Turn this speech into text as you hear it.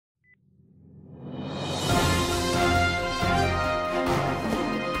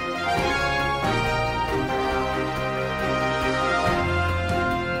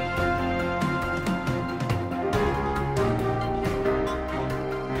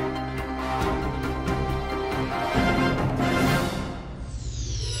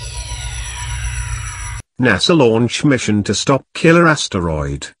NASA launch mission to stop killer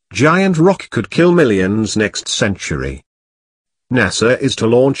asteroid. Giant rock could kill millions next century. NASA is to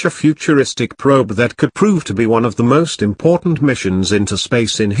launch a futuristic probe that could prove to be one of the most important missions into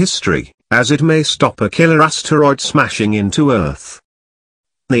space in history, as it may stop a killer asteroid smashing into Earth.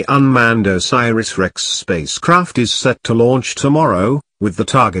 The unmanned OSIRIS-REx spacecraft is set to launch tomorrow, with the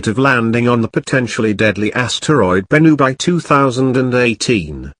target of landing on the potentially deadly asteroid Bennu by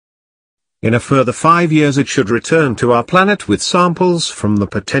 2018. In a further 5 years it should return to our planet with samples from the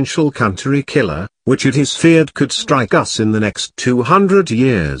potential country killer, which it is feared could strike us in the next 200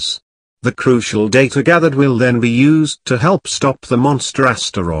 years. The crucial data gathered will then be used to help stop the monster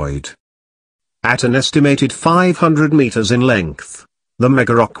asteroid. At an estimated 500 meters in length, the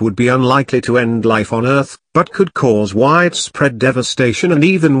megarock would be unlikely to end life on Earth, but could cause widespread devastation and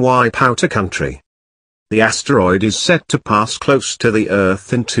even wipe out a country. The asteroid is set to pass close to the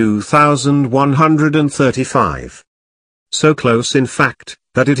Earth in 2135. So close in fact,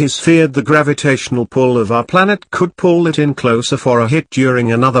 that it is feared the gravitational pull of our planet could pull it in closer for a hit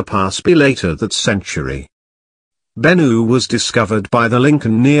during another pass by later that century. Bennu was discovered by the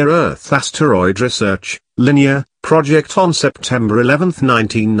Lincoln Near-Earth Asteroid Research, Linear, project on September 11,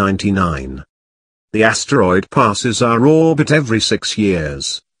 1999. The asteroid passes our orbit every 6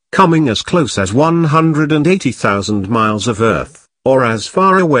 years, coming as close as 180,000 miles of Earth, or as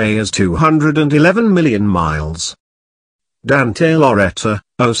far away as 211 million miles. Dante Loretta,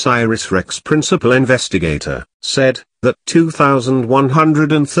 OSIRIS-REx principal investigator, said that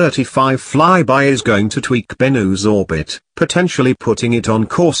 2135 flyby is going to tweak Bennu's orbit, potentially putting it on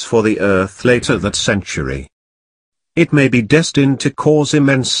course for the Earth later that century. It may be destined to cause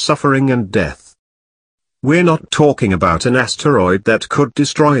immense suffering and death. We're not talking about an asteroid that could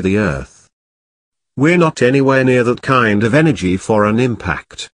destroy the Earth. We're not anywhere near that kind of energy for an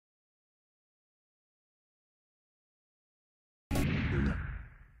impact.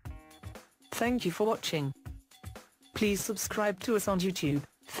 Thank you for watching. Please subscribe to us on YouTube,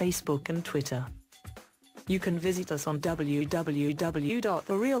 Facebook and Twitter. You can visit us on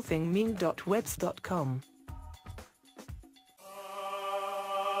www.therealthingmeme.webs.com.